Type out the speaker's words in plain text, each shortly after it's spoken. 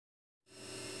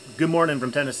Good morning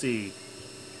from Tennessee.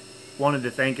 Wanted to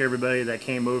thank everybody that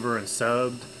came over and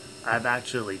subbed. I've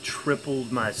actually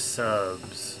tripled my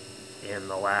subs in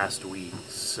the last week,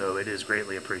 so it is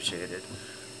greatly appreciated.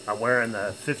 I'm wearing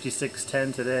the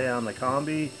 5610 today on the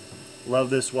Combi.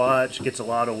 Love this watch, gets a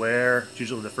lot of wear. It's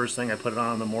usually the first thing I put it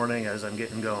on in the morning as I'm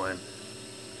getting going.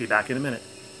 Be back in a minute.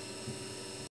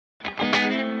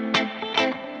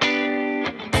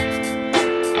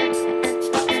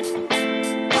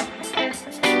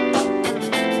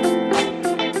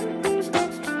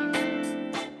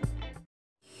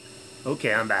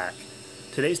 Okay, I'm back.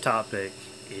 Today's topic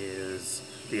is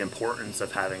the importance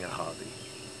of having a hobby.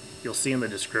 You'll see in the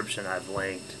description I've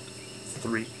linked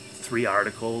three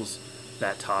articles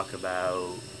that talk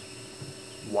about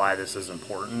why this is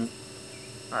important.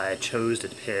 I chose to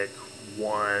pick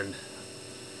one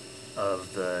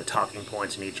of the talking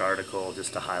points in each article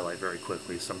just to highlight very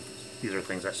quickly these are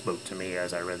things that spoke to me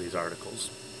as I read these articles.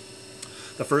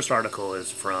 The first article is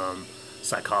from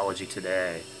Psychology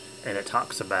Today, and it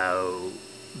talks about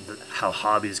how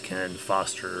hobbies can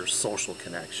foster social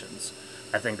connections.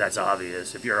 I think that's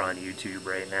obvious. If you're on YouTube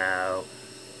right now,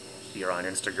 you're on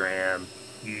Instagram,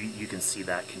 you can see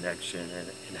that connection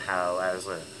and how, as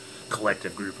a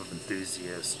collective group of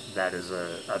enthusiasts, that is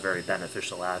a very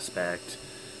beneficial aspect,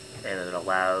 and it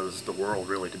allows the world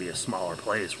really to be a smaller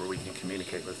place where we can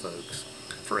communicate with folks.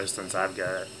 For instance, I've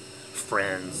got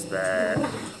friends that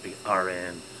are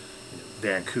in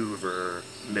Vancouver,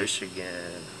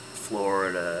 Michigan,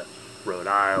 Florida, Rhode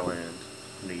Island,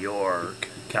 New York,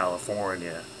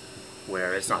 California,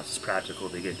 where it's not just practical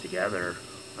to get together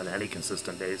on any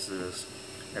consistent basis,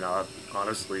 and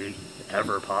honestly,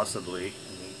 ever possibly.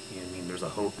 I mean, there's a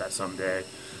hope that someday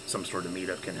some sort of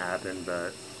meetup can happen,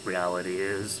 but reality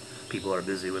is people are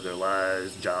busy with their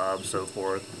lives, jobs, so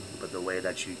forth, but the way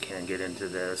that you can get into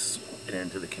this and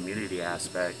into the community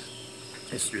aspect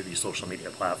is through these social media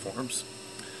platforms.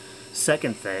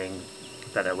 Second thing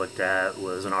that I looked at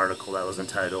was an article that was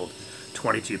entitled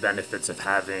 22 Benefits of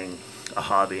Having a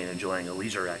Hobby and Enjoying a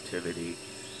Leisure Activity.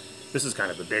 This is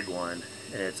kind of a big one,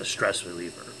 and it's a stress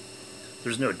reliever.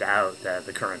 There's no doubt that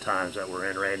the current times that we're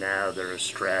in right now, there is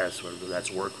stress, whether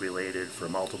that's work-related for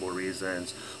multiple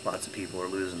reasons. Lots of people are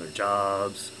losing their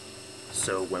jobs.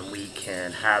 So when we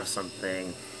can have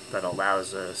something that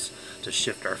allows us to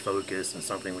shift our focus and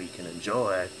something we can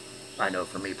enjoy, I know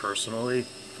for me personally,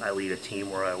 I lead a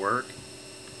team where I work,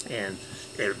 and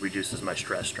it reduces my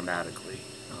stress dramatically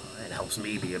and helps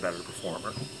me be a better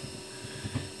performer.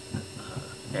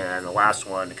 And the last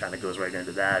one that kind of goes right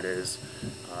into that is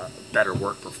better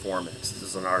work performance. This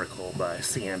is an article by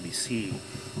CNBC,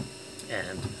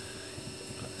 and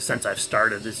since I've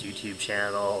started this YouTube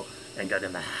channel and got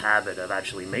in the habit of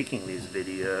actually making these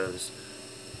videos,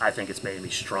 I think it's made me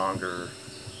stronger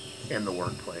in the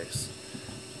workplace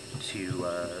to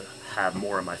have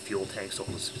more of my fuel tank, so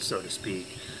to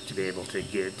speak, to be able to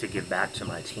give back to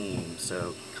my team.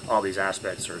 So all these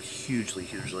aspects are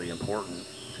hugely important,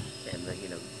 and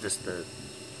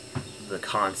the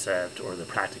concept or the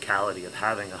practicality of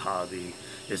having a hobby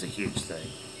is a huge thing.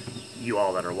 You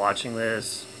all that are watching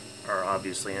this are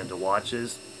obviously into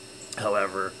watches.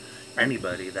 However, any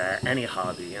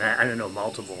hobby, and I know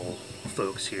multiple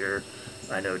folks here.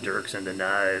 I know Dirk's into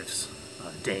knives,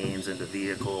 Dane's into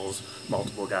vehicles,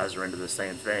 multiple guys are into the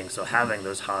same thing. So having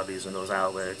those hobbies and those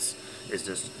outlets is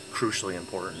just crucially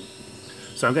important.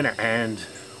 So I'm going to end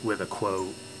with a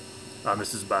quote.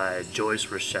 This is by Joyce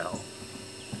Rochelle.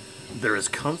 There is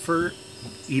comfort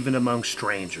even among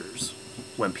strangers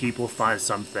when people find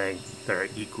something they're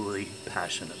equally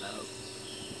passionate about.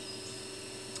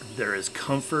 There is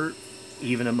comfort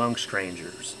even among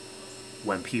strangers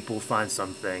when people find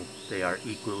something they are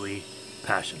equally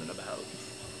passionate about.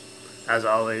 As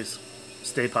always,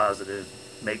 stay positive,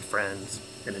 make friends,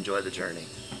 and enjoy the journey.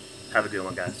 Have a good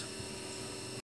one, guys.